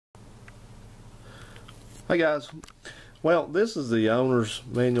Hey guys, well this is the owner's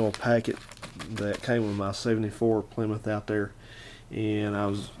manual packet that came with my 74 Plymouth out there,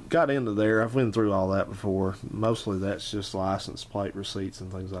 and got into there. I've been through all that before. Mostly that's just license plate receipts and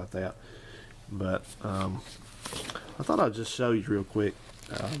things like that, but I thought I'd just show you real quick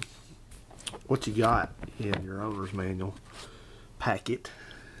what you got in your owner's manual packet.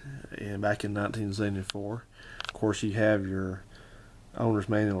 And back in 1974, of course, you have your owner's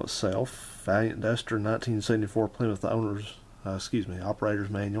manual itself, Valiant Duster 1974 Plymouth operator's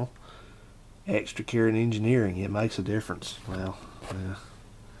manual. Extra care and engineering, it makes a difference. Well, yeah,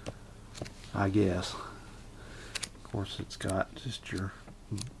 I guess. Of course, it's got just your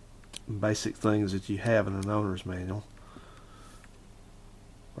basic things that you have in an owner's manual.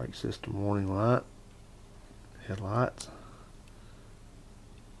 Brake system warning light, headlights,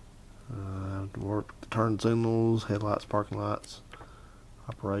 work the turn signals, headlights, parking lights,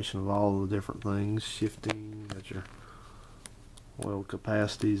 operation of all the different things, shifting, got your oil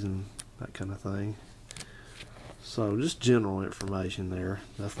capacities and that kind of thing. So just general information there,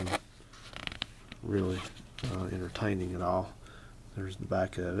 nothing really entertaining at all. There's the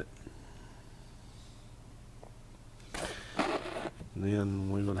back of it. And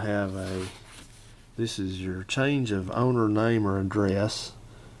then we would have this is your change of owner name or address,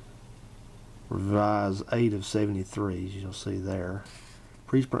 revised 8 of 73, as you'll see there.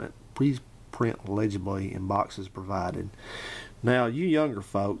 Pre-print legibly in boxes provided. Now, you younger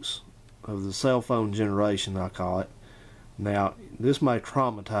folks of the cell phone generation, I call it, now this may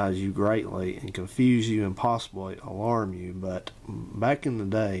traumatize you greatly and confuse you and possibly alarm you, but back in the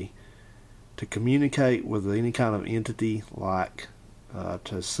day, to communicate with any kind of entity, like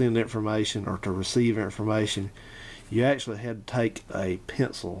to send information or to receive information, you actually had to take a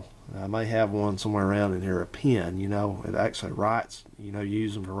pencil. I may have one somewhere around in here, a pen, it actually writes, you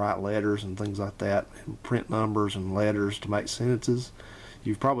use them to write letters and things like that, and print numbers and letters to make sentences.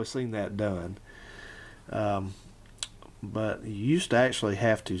 You've probably seen that done. But you used to actually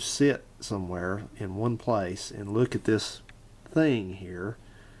have to sit somewhere in one place and look at this thing here,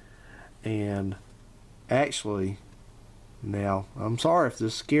 and actually, now I'm sorry if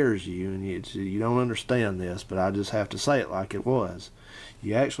this scares you and you don't understand this, but I just have to say it like it was.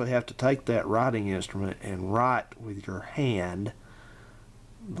 You actually have to take that writing instrument and write with your hand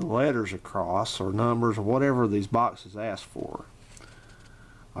the letters across, or numbers, or whatever these boxes ask for,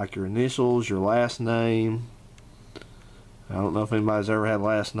 like your initials, your last name. I don't know if anybody's ever had a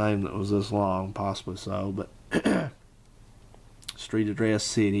last name that was this long, possibly so, but street address,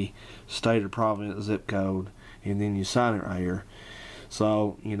 city, state or province, zip code, and then you sign it right here.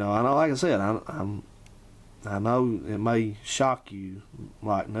 So, I know, like I said, I know it may shock you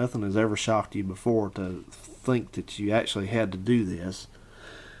like nothing has ever shocked you before to think that you actually had to do this,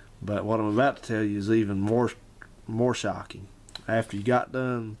 but what I'm about to tell you is even more shocking. After you got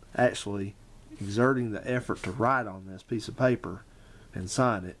done actually exerting the effort to write on this piece of paper and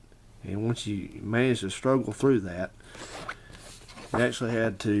sign it, and once you managed to struggle through that, you actually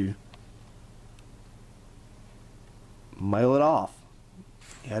had to mail it off.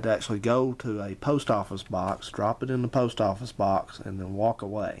 You had to actually go to a post office box, drop it in the post office box, and then walk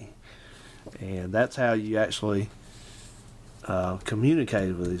away. And that's how you actually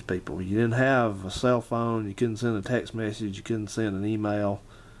communicated with these people. You didn't have a cell phone, you couldn't send a text message, you couldn't send an email.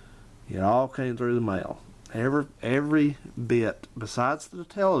 It all came through the mail. Every bit, besides the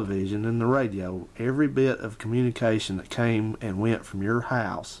television and the radio, every bit of communication that came and went from your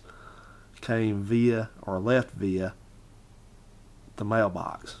house came via or left via the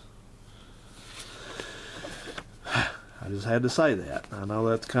mailbox. I just had to say that. I know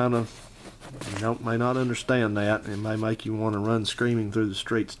that's kind of, you may not understand that. It may make you want to run screaming through the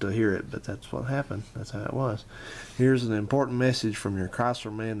streets to hear it, but that's what happened. That's how it was. Here's an important message from your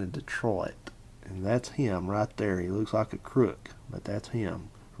Chrysler man in Detroit, and that's him right there. He looks like a crook, but that's him.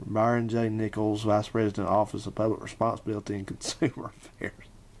 Byron J. Nichols, Vice President, Office of Public Responsibility and Consumer Affairs.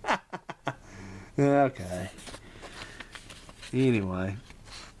 Okay. Anyway,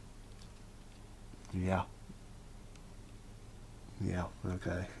 yeah,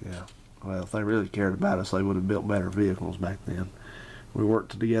 okay, yeah. Well, if they really cared about us, they would have built better vehicles back then. We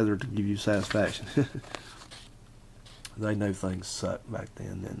worked together to give you satisfaction. They knew things sucked back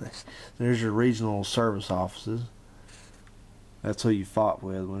then, didn't they? There's your regional service offices. That's who you fought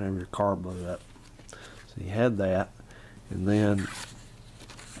with whenever your car blew up. So you had that, and then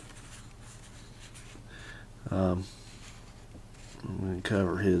I'm going to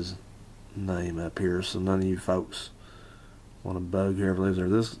cover his name up here so none of you folks want to bug whoever lives there.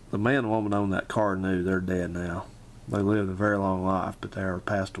 The man and woman owned that car knew they're dead now. They lived a very long life, but they are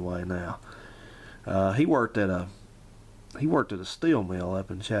passed away now. He worked at a steel mill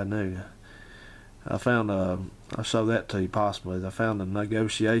up in Chattanooga. I found I'll show that to you possibly. I found a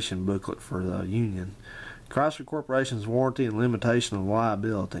negotiation booklet for the union. Chrysler Corporation's warranty and limitation of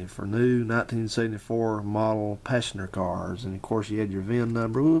liability for new 1974 model passenger cars. And of course you had your VIN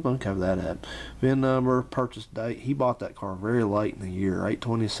number. Ooh, I'm gonna cover that up. VIN number, purchase date. He bought that car very late in the year,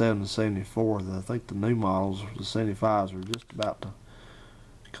 8/27 74. I think the new models, the 75s, were just about to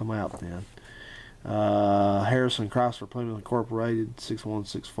come out then. Harrison Chrysler Plymouth Incorporated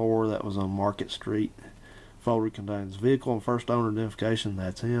 6164. That was on Market Street. Folder contains vehicle and first owner identification.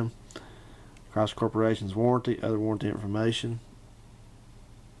 That's him. Chrysler Corporation's warranty, other warranty information.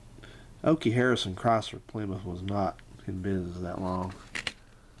 Okie Harrison Chrysler Plymouth was not in business that long.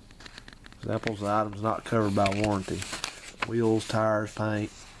 Examples of items not covered by warranty: wheels, tires,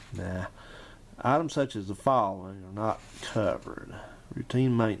 paint. Nah. Items such as the following are not covered: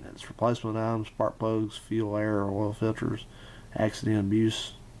 routine maintenance, replacement items, spark plugs, fuel, air, or oil filters, accident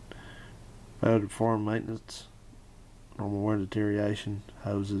abuse, failure to perform maintenance, normal wear deterioration,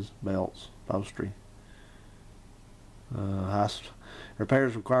 hoses, belts, upholstery.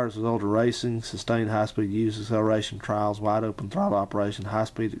 Repairs required as a result of racing, sustained high-speed use, acceleration trials, wide open throttle operation,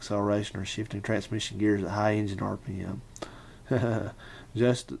 high-speed acceleration, or shifting transmission gears at high engine RPM.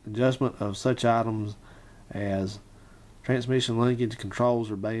 Adjustment of such items as transmission linkage,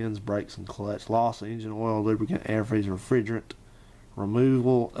 controls or bands, brakes and clutch, loss of engine oil, lubricant, antifreeze, refrigerant,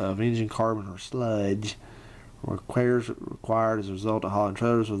 removal of engine carbon or sludge, repairs required as a result of hauling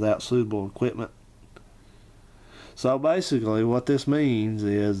trailers without suitable equipment. So basically what this means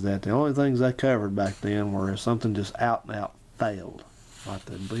is that the only things they covered back then were if something just out and out failed, like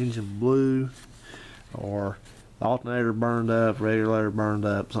the engine blew or the alternator burned up, regulator burned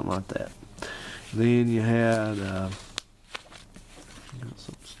up, something like that. Then you had got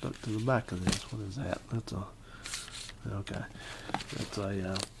something stuck to the back of this. What is that? That's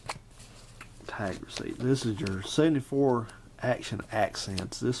a tag receipt. This is your 74 action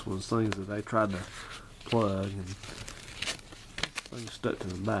accents. This was things that they tried to plug and things stuck to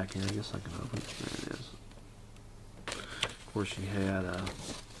the back here. I guess I can open it. There it is. Of course you had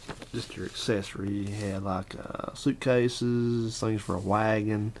just your accessory. You had like suitcases, things for a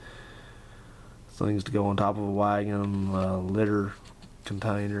wagon, things to go on top of a wagon, litter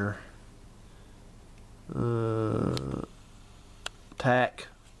container, tack.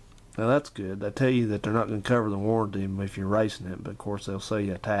 Now that's good. They tell you that they're not going to cover the warranty if you're racing it, but of course they'll sell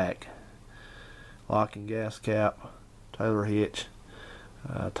you a tack. Lock and gas cap, trailer hitch,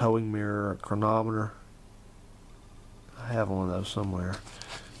 towing mirror, a chronometer. I have one of those somewhere.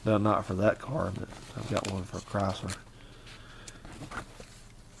 No, not for that car, but I've got one for a Chrysler.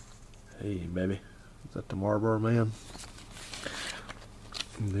 Hey, baby. Is that the Marlboro Man?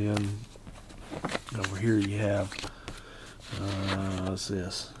 And then over here you have, what's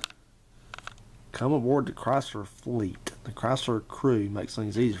this? Come aboard the Chrysler fleet. The Chrysler crew makes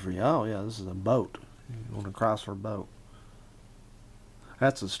things easy for you. Oh yeah, this is a boat. You want a Chrysler boat.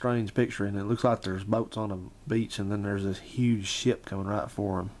 That's a strange picture, and it looks like there's boats on a beach and then there's this huge ship coming right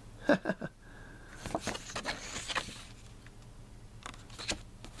for them.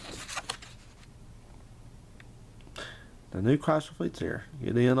 The new Chrysler fleet's here.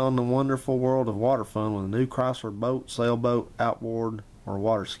 Get in on the wonderful world of water fun with a new Chrysler boat, sailboat, outboard, or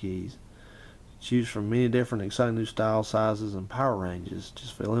water skis. Choose from many different exciting new styles, sizes, and power ranges.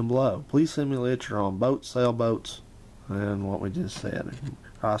 Just fill in below. Please send me a picture on boats, sailboats, and what we just said.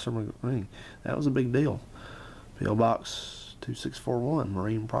 Chrysler Marine. That was a big deal. P.O. Box 2641,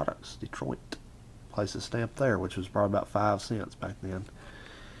 Marine Products, Detroit. Place a stamp there, which was probably about 5 cents back then.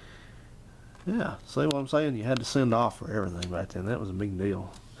 Yeah, see what I'm saying? You had to send off for everything back then. That was a big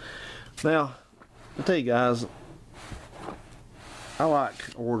deal. Now, I tell you guys, I like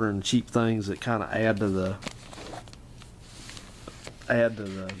ordering cheap things that kind of add to the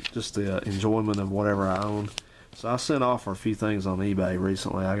just the enjoyment of whatever I own. So I sent off for a few things on eBay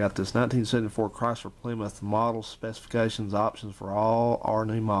recently. I got this 1974 Chrysler Plymouth model specifications options for all our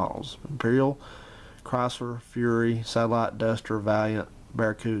new models: Imperial, Chrysler, Fury, Satellite, Duster, Valiant,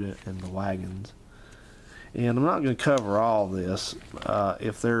 Barracuda, and the wagons. And I'm not going to cover all this.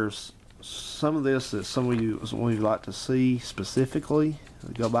 If there's some of this that some of you would like to see specifically,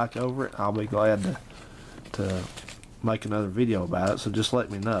 go back over it, I'll be glad to make another video about it, so just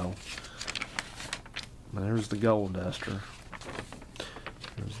let me know. There's the Gold Duster.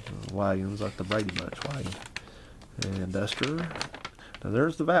 There's the wagons, like the Brady Bunch wagon. And Duster. Now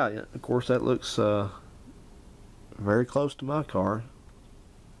there's the Valiant. Of course that looks very close to my car.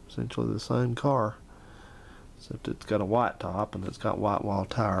 Essentially the same car, except it's got a white top and it's got white wall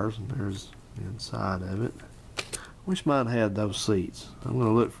tires, and there's inside of it. Wish mine had those seats. I'm going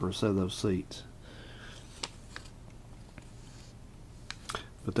to look for a set of those seats.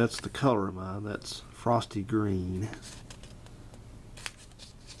 But that's the color of mine. That's frosty green.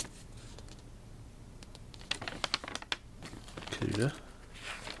 Cuda.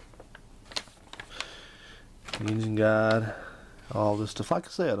 Engine guide. All this stuff. Like I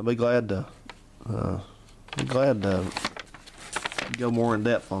said, I'll be glad to go more in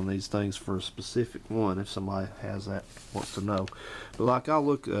depth on these things for a specific one if somebody has that, wants to know. But like, I'll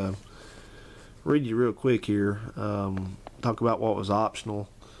look, read you real quick here, talk about what was optional.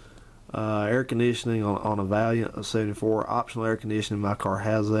 Air conditioning on a Valiant, a 74, optional air conditioning, my car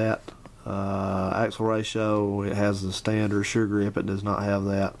has that. Axle ratio, it has the standard. Sure grip, it does not have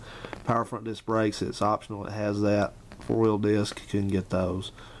that. Power front disc brakes, it's optional, it has that. Four-wheel disc, you couldn't get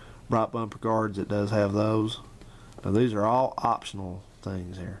those. Bright bumper guards, it does have those. Now these are all optional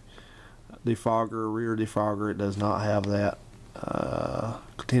things here. Defogger, rear defogger, it does not have that.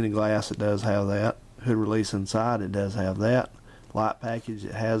 Tinted glass, it does have that. Hood release inside, it does have that. Light package,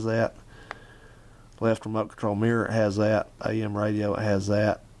 it has that. Left remote control mirror, it has that. AM radio, it has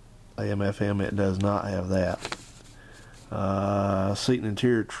that. AM FM, it does not have that. Seat and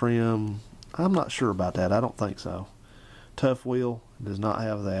interior trim, I'm not sure about that. I don't think so. Tough wheel, it does not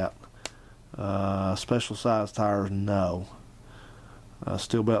have that. Special size tires, no.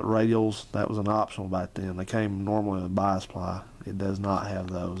 Steel belt radials, that was an optional back then. They came normally with bias ply. It does not have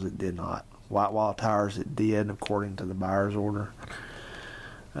those. It did not. White wall tires, it did, according to the buyer's order.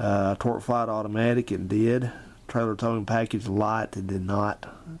 Torque flight automatic, it did. Trailer towing package light, it did not.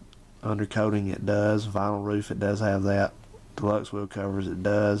 Undercoating, it does. Vinyl roof, it does have that. Deluxe wheel covers, it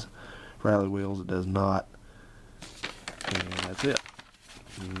does. Rally wheels, it does not. And that's it.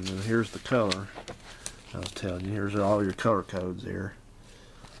 And here's the color. I was telling you, here's all your color codes there.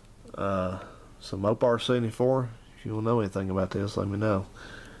 So Mopar 74, if you want to know anything about this, let me know.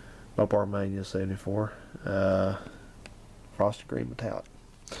 Mopar Mania 74. Frosted green metallic.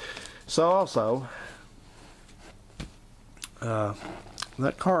 So also,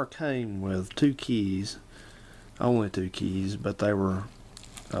 that car came with 2 keys, only 2 keys, but they were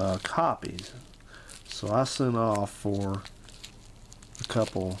copies. So I sent off for a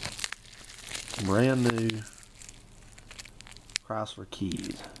couple brand new Chrysler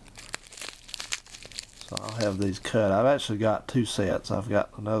keys. So I'll have these cut. I've actually got 2 sets. I've got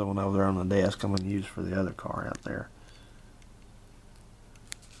another one over there on the desk I'm going to use for the other car out there.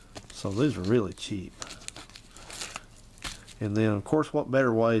 So these are really cheap. And then, of course, what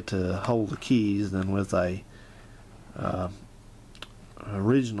better way to hold the keys than with a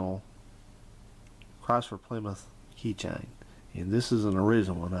original Chrysler Plymouth keychain. And this is an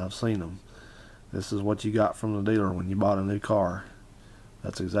original one. I've seen them. This is what you got from the dealer when you bought a new car.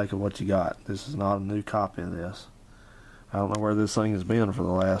 That's exactly what you got. This is not a new copy of this. I don't know where this thing has been for the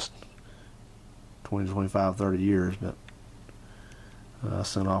last 20, 25, 30 years, but I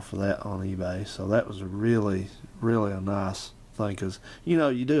sent off for that on eBay. So that was really a nice thing, because you know,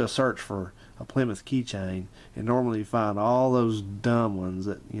 you do a search for a Plymouth keychain and normally you find all those dumb ones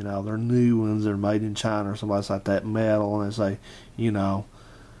that, you know, they're new ones, they're made in China or somebody's like that, metal, and they say, you know,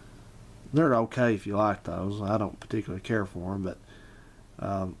 they're okay if you like those. I don't particularly care for them, but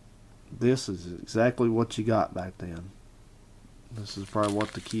this is exactly what you got back then. This is probably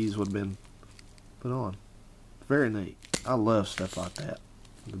what the keys would have been put on. Very neat. I love stuff like that.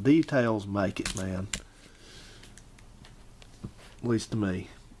 The details make it, man. At least to me.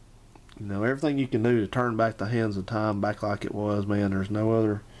 You know, everything you can do to turn back the hands of time back like it was, man, there's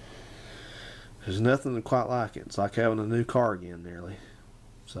nothing quite like it. It's like having a new car again, nearly.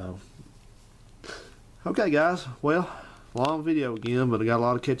 So, okay, guys. Well, long video again, but I got a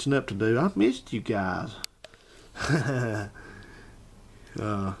lot of catching up to do. I missed you guys.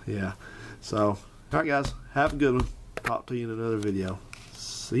 Yeah. So, alright, guys. Have a good one. Talk to you in another video.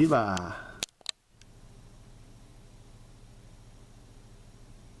 See you, bye.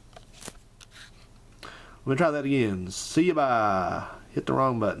 Let me try that again. See you, bye. Hit the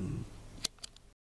wrong button.